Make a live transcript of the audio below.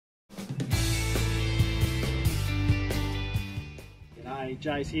G'day,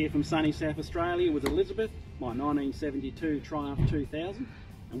 Jace here from sunny South Australia with Elizabeth, my 1972 Triumph 2000,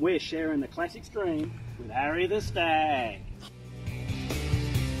 and we're sharing the classics dream with Arry the Stag.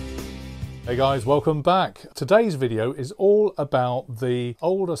 Hey guys, welcome back. Today's video is all about the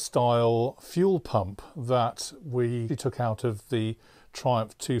older style fuel pump that we took out of the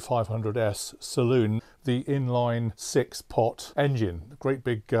Triumph 2500S Saloon, the inline 6-pot engine. A great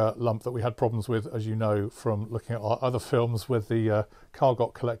big lump that we had problems with, as you know, from looking at our other films with the car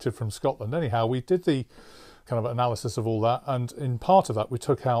got collected from Scotland. Anyhow, we did the kind of analysis of all that, and in part of that we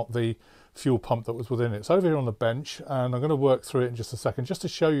took out the fuel pump that was within it. It's over here on the bench, and I'm going to work through it in just a second just to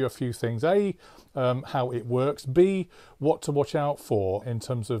show you a few things. A, how it works. B, what to watch out for in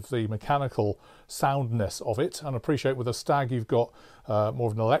terms of the mechanical soundness of it. And appreciate with a Stag you've got more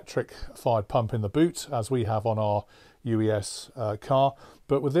of an electric fired pump in the boot, as we have on our UES car.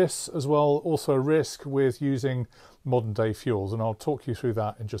 But with this as well, also a risk with using modern day fuels, and I'll talk you through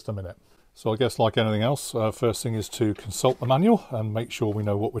that in just a minute. So I guess like anything else, first thing is to consult the manual and make sure we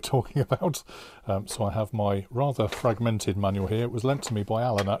know what we're talking about. So I have my rather fragmented manual here. It was lent to me by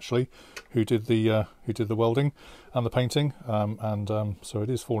Alan, actually, who did the welding and the painting, so it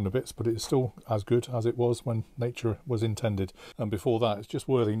is falling to bits, but it is still as good as it was when nature was intended. And before that, it's just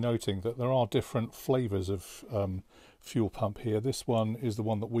worthy noting that there are different flavours of fuel pump here. This one is the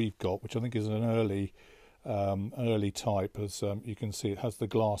one that we've got, which I think is an early type. As you can see, it has the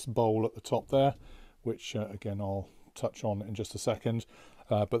glass bowl at the top there, which again I'll touch on in just a second,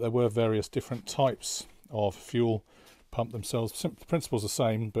 but there were various different types of fuel pump themselves. The principle's the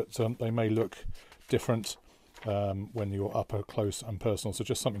same, but they may look different when you're up close and personal, so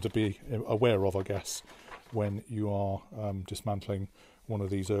just something to be aware of, I guess, when you are dismantling one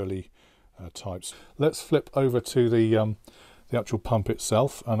of these early types. Let's flip over to the actual pump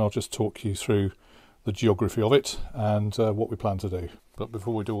itself, and I'll just talk you through the geography of it and what we plan to do. But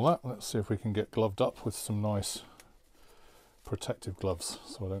before we do all that, let's see if we can get gloved up with some nice protective gloves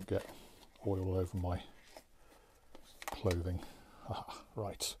so I don't get oil all over my clothing.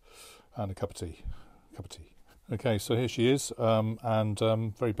 Right, and a cup of tea. Okay, so here she is, and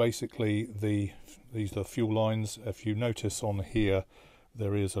very basically these are the fuel lines. If you notice on here,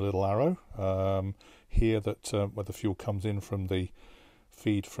 there is a little arrow here that where the fuel comes in from the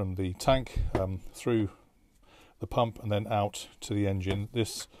feed from the tank through the pump and then out to the engine.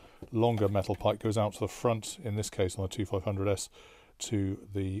 This longer metal pipe goes out to the front, in this case on the 2500S, to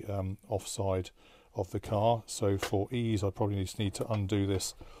the offside of the car. So for ease I probably just need to undo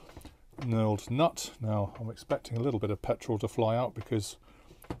this knurled nut. Now I'm expecting a little bit of petrol to fly out because,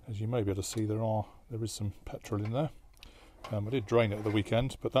 as you may be able to see, there is some petrol in there. I did drain it at the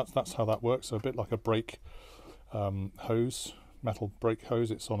weekend, but that's how that works. So a bit like a brake hose, metal brake hose.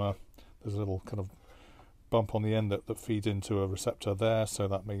 It's on there's a little kind of bump on the end that feeds into a receptor there, so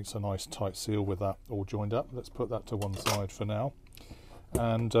that makes a nice tight seal with that all joined up. Let's put that to one side for now,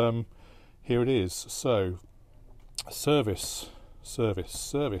 and here it is. So service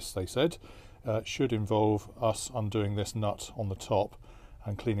they said should involve us undoing this nut on the top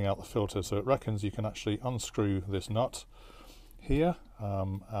and cleaning out the filter. So it reckons you can actually unscrew this nut here,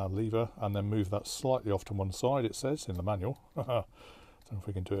 our lever, and then move that slightly off to one side, it says in the manual. Don't know if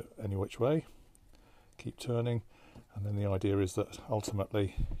we can do it any which way. Keep turning, and then the idea is that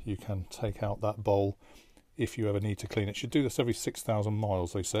ultimately you can take out that bowl if you ever need to clean it. Should do this every 6,000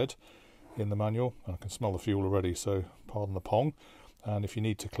 miles, they said in the manual, and I can smell the fuel already, so pardon the pong. And if you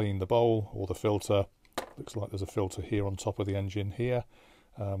need to clean the bowl or the filter, looks like there's a filter here on top of the engine here,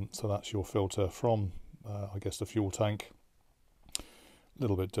 so that's your filter from I guess the fuel tank. A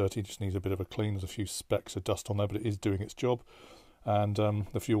little bit dirty, just needs a bit of a clean. There's a few specks of dust on there, but it is doing its job. And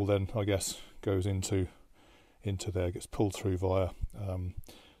the fuel then, I guess, goes into there, gets pulled through via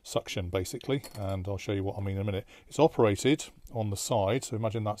suction basically, and I'll show you what I mean in a minute. It's operated on the side, so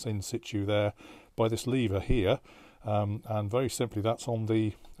imagine that's in situ there, by this lever here, and very simply that's on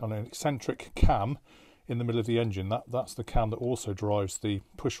an eccentric cam in the middle of the engine. That's the cam that also drives the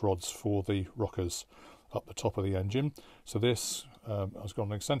push rods for the rockers up the top of the engine. So this has got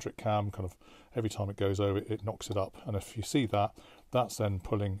an eccentric cam, kind of every time it goes over it knocks it up, and if you see that, that's then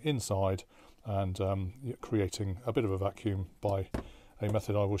pulling inside and creating a bit of a vacuum by a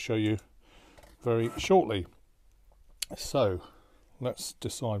method I will show you very shortly. So let's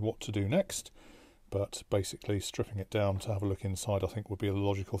decide what to do next, but basically stripping it down to have a look inside I think would be a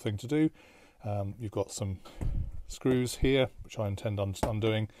logical thing to do. You've got some screws here which I intend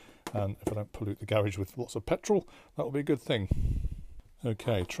undoing, and if I don't pollute the garage with lots of petrol, that will be a good thing.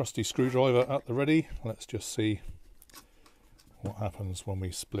 Okay, trusty screwdriver at the ready. Let's just see what happens when we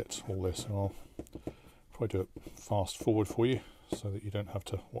split all this. And I'll probably do it fast forward for you so that you don't have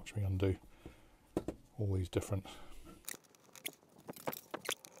to watch me undo all these different.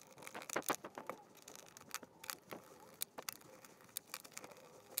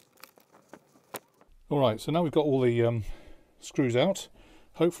 Alright, so now we've got all the screws out.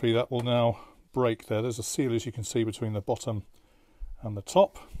 Hopefully that will now break there. There's a seal, as you can see, between the bottom and the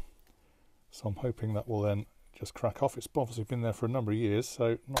top. So I'm hoping that will then just crack off. It's obviously been there for a number of years,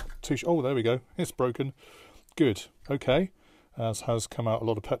 so not too sure. Oh, there we go. It's broken. Good. Okay. As has come out a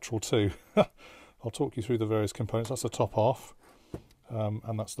lot of petrol too. I'll talk you through the various components. That's the top half,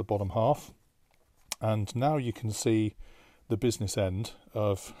 and that's the bottom half. And now you can see the business end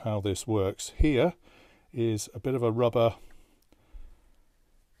of how this works. Here is a bit of a rubber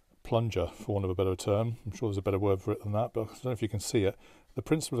plunger, for want of a better term. I'm sure there's a better word for it than that, but I don't know if you can see it. The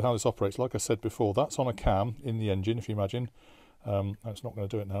principle of how this operates, like I said before, that's on a cam in the engine, if you imagine. It's not going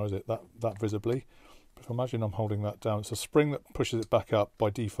to do it now, is it? That visibly. But if I imagine I'm holding that down, it's a spring that pushes it back up by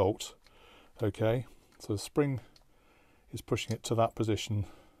default. Okay, so the spring is pushing it to that position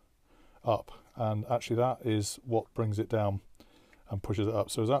up, and actually that is what brings it down and pushes it up.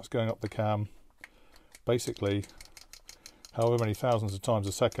 So as that's going up the cam, basically, however many thousands of times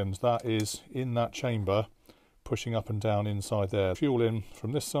a second, that is in that chamber, pushing up and down inside there. Fuel in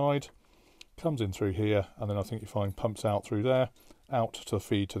from this side, comes in through here, and then I think you find pumps out through there, out to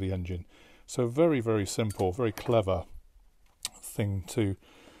feed to the engine. So very, very simple, very clever thing to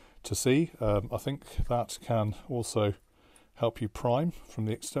see. I think that can also help you prime from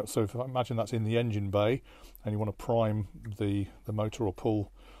the extent. So if I imagine that's in the engine bay and you want to prime the motor or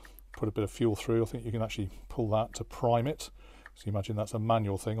put a bit of fuel through, I think you can actually pull that to prime it. So you imagine that's a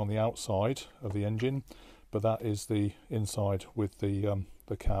manual thing on the outside of the engine, but that is the inside with the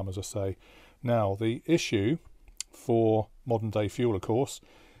cam, as I say. Now the issue for modern day fuel, of course,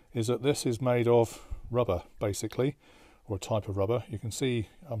 is that this is made of rubber, basically, or a type of rubber. You can see,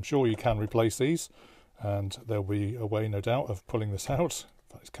 I'm sure you can replace these, and there'll be a way, no doubt, of pulling this out.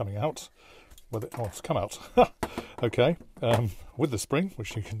 In fact, it's coming out. Oh, it's come out. Okay, with the spring,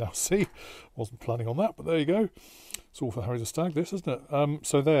 which you can now see. Wasn't planning on that, but there you go. It's all for Harry the Stag, this, isn't it?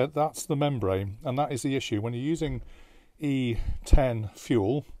 So there, that's the membrane, and that is the issue. When you're using E10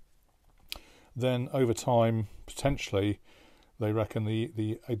 fuel, then over time, potentially, they reckon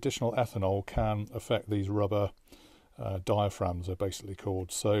the additional ethanol can affect these rubber diaphragms, they're basically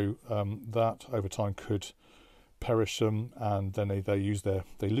called. So that over time could perish them, and then they lose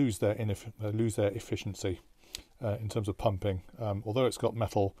their efficiency in terms of pumping. Although it's got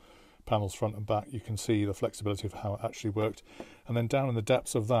metal panels front and back, you can see the flexibility of how it actually worked. And then down in the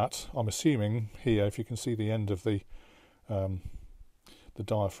depths of that, I'm assuming here, if you can see the end of the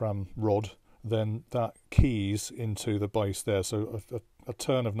diaphragm rod, then that keys into the base there. So a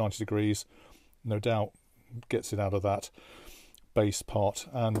turn of 90 degrees, no doubt, gets it out of that base part.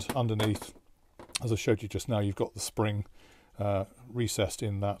 And underneath, as I showed you just now, you've got the spring recessed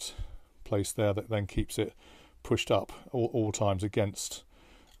in that place there that then keeps it pushed up all times against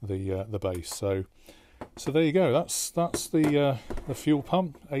the base. So there you go. That's the fuel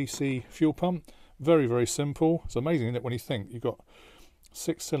pump, AC fuel pump. Very, very simple. It's amazing, isn't it, when you think you've got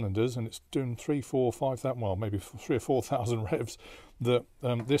 6 cylinders and it's doing 3, 4, 5,000, well, maybe 3,000 or 4,000 revs. That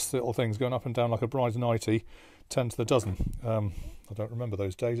this little thing's going up and down like a bride's nightie, 10 to the dozen. I don't remember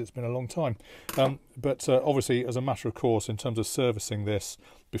those days, it's been a long time. But obviously, as a matter of course, in terms of servicing this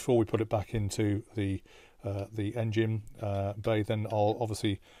before we put it back into the engine bay, then I'll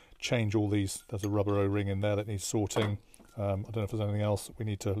obviously change all these. There's a rubber O-ring in there that needs sorting. I don't know if there's anything else that we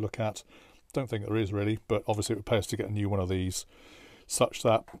need to look at. Don't think there is really, but obviously it would pay us to get a new one of these, such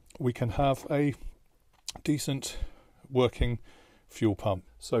that we can have a decent working fuel pump.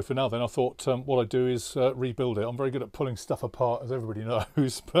 So for now then, I thought what I'd do is rebuild it. I'm very good at pulling stuff apart, as everybody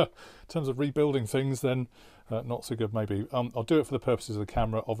knows, but in terms of rebuilding things, then not so good maybe. I'll do it for the purposes of the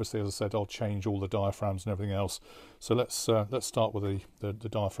camera. Obviously, as I said, I'll change all the diaphragms and everything else. So let's start with the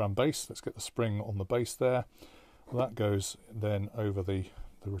diaphragm base. Let's get the spring on the base there. That goes then over the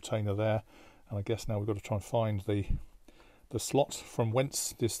retainer there, and I guess now we've got to try and find the slot from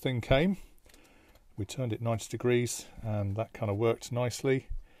whence this thing came. We turned it 90 degrees and that kind of worked nicely.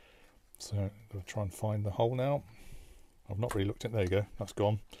 So I'm going to try and find the hole now. I've not really looked at it. There you go, that's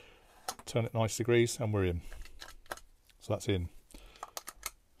gone. Turn it 90 degrees and we're in. So that's in.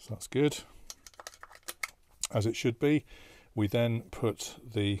 So that's good, as it should be. We then put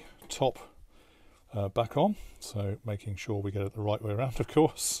the top back on, so making sure we get it the right way around, of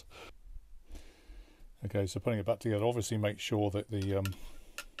course. Okay, so putting it back together, obviously make sure that the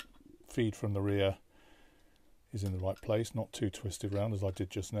feed from the rear is in the right place, not too twisted round as I did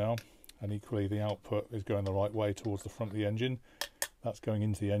just now. and equally the output is going the right way towards the front of the engine. That's going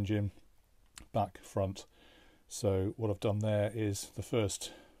into the engine, back, front. So what I've done there is the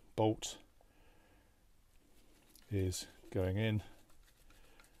first bolt is going in,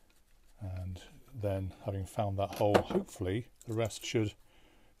 and then having found that hole, hopefully the rest should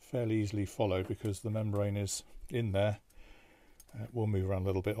fairly easily follow, because the membrane is in there. We'll move around a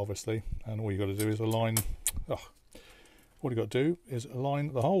little bit obviously, and all you've got to do is align, all you've got to do is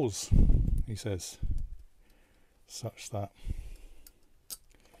align the holes, he says, such that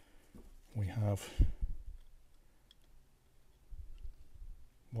we have,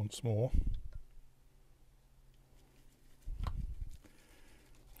 once more,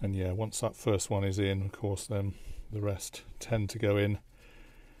 and yeah, once that first one is in, of course, then the rest tend to go in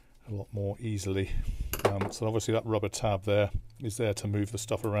a lot more easily. So obviously that rubber tab there is there to move the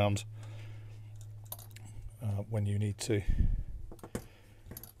stuff around when you need to.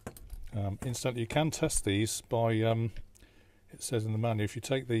 Incidentally, you can test these by, it says in the manual, if you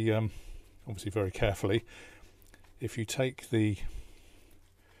take the, obviously very carefully, if you take the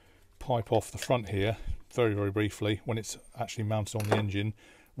pipe off the front here, very, very briefly, when it's actually mounted on the engine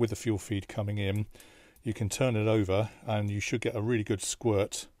with the fuel feed coming in, you can turn it over and you should get a really good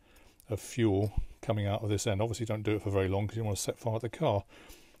squirt of fuel coming out of this end. Obviously don't do it for very long because you want to set fire to the car,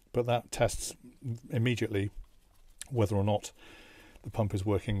 but that tests immediately whether or not the pump is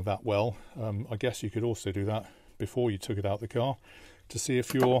working that well. I guess you could also do that before you took it out of the car to see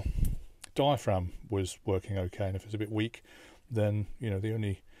if your diaphragm was working okay, and if it's a bit weak, then you know the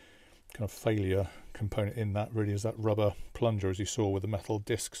only kind of failure component in that really is that rubber plunger, as you saw, with the metal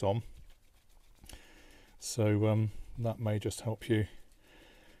discs on. So that may just help you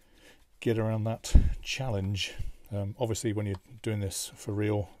get around that challenge. Obviously when you're doing this for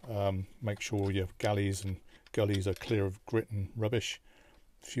real, make sure your galleys and gullies are clear of grit and rubbish.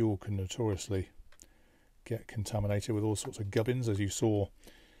 Fuel can notoriously get contaminated with all sorts of gubbins, as you saw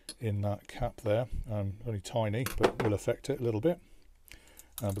in that cap there. Only tiny, but will affect it a little bit.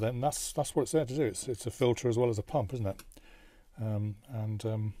 But then that's what it's there to do. It's a filter as well as a pump, isn't it?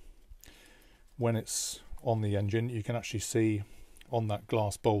 When it's on the engine, you can actually see on that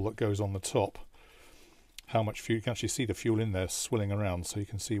glass bowl that goes on the top how much fuel. You can actually see the fuel in there swilling around, so you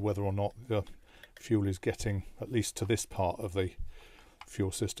can see whether or not the fuel is getting at least to this part of the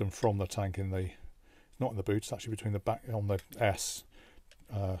fuel system from the tank in the, not in the boot, it's actually between the back on the S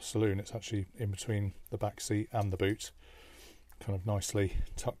Saloon. It's actually in between the back seat and the boot, kind of nicely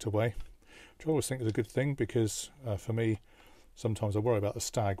tucked away, which I always think is a good thing, because for me, sometimes I worry about the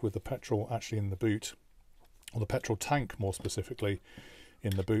Stag with the petrol actually in the boot, or the petrol tank more specifically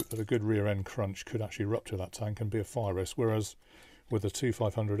in the boot, that a good rear end crunch could actually rupture that tank and be a fire risk. Whereas with the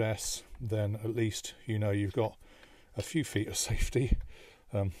 2500S, then at least you know you've got a few feet of safety.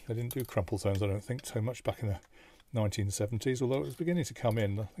 They didn't do crumple zones, I don't think, so much back in the 1970s, although it was beginning to come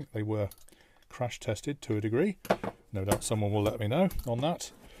in. I think they were crash tested to a degree. No doubt someone will let me know on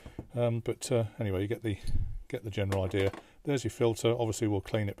that. But anyway, you get the general idea. There's your filter. Obviously we'll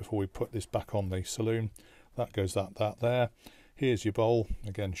clean it before we put this back on the Saloon. That goes that there. Here's your bowl.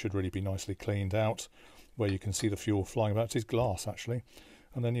 Again, should really be nicely cleaned out, where you can see the fuel flying about. It is glass actually.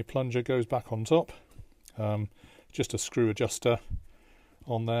 And then your plunger goes back on top. Just a screw adjuster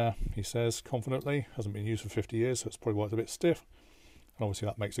on there, he says confidently. Hasn't been used for 50 years, so it's probably why it's a bit stiff. And obviously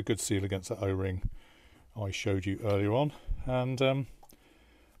that makes a good seal against that O-ring I showed you earlier on. And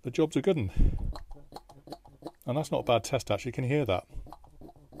the job's a good one. And that's not a bad test actually. Can you hear that?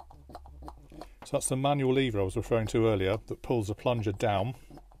 So that's the manual lever I was referring to earlier that pulls the plunger down.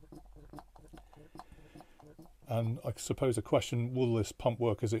 And I suppose the question, will this pump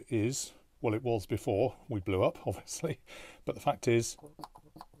work as it is? Well, it was before we blew up, obviously. But the fact is,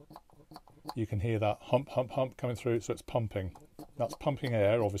 you can hear that hump, hump, hump coming through, so it's pumping. That's pumping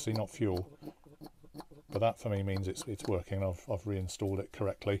air, obviously, not fuel. But that for me means it's working. I've reinstalled it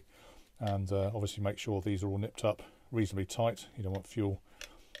correctly. And obviously make sure these are all nipped up reasonably tight. You don't want fuel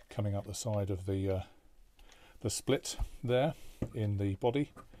coming up the side of the split there in the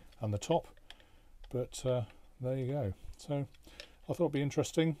body and the top. But there you go. So I thought it'd be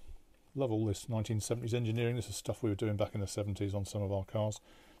interesting. Love all this 1970s engineering. This is stuff we were doing back in the 70s on some of our cars.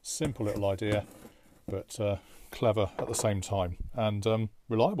 Simple little idea, but clever at the same time, and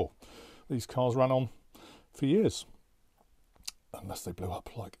reliable. These cars ran on for years, unless they blew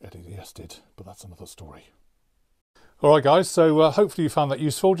up like Eddie the S did, but that's another story. Alright guys, so hopefully you found that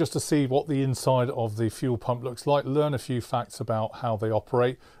useful, just to see what the inside of the fuel pump looks like, learn a few facts about how they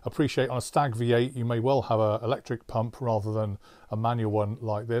operate. Appreciate on a Stag V8 you may well have an electric pump rather than a manual one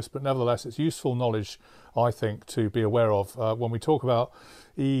like this, but nevertheless it's useful knowledge, I think, to be aware of when we talk about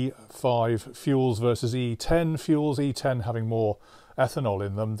E5 fuels versus E10 fuels, E10 having more ethanol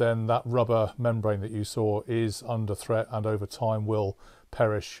in them, then that rubber membrane that you saw is under threat and over time will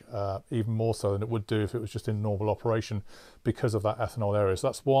perish even more so than it would do if it was just in normal operation because of that ethanol area. So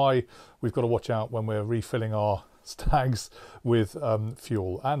that's why we've got to watch out when we're refilling our Stags with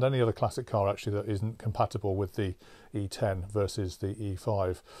fuel, and any other classic car actually that isn't compatible with the E10 versus the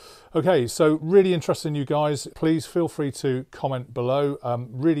E5. Okay, so really interested in you guys. Please feel free to comment below.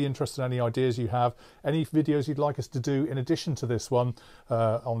 Really interested in any ideas you have, any videos you'd like us to do in addition to this one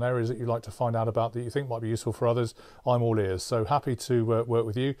on areas that you'd like to find out about that you think might be useful for others. I'm all ears, so happy to work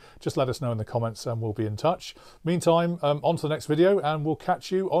with you. Just let us know in the comments and we'll be in touch. Meantime, on to the next video and we'll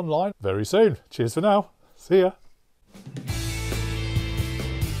catch you online very soon. Cheers for now. See ya.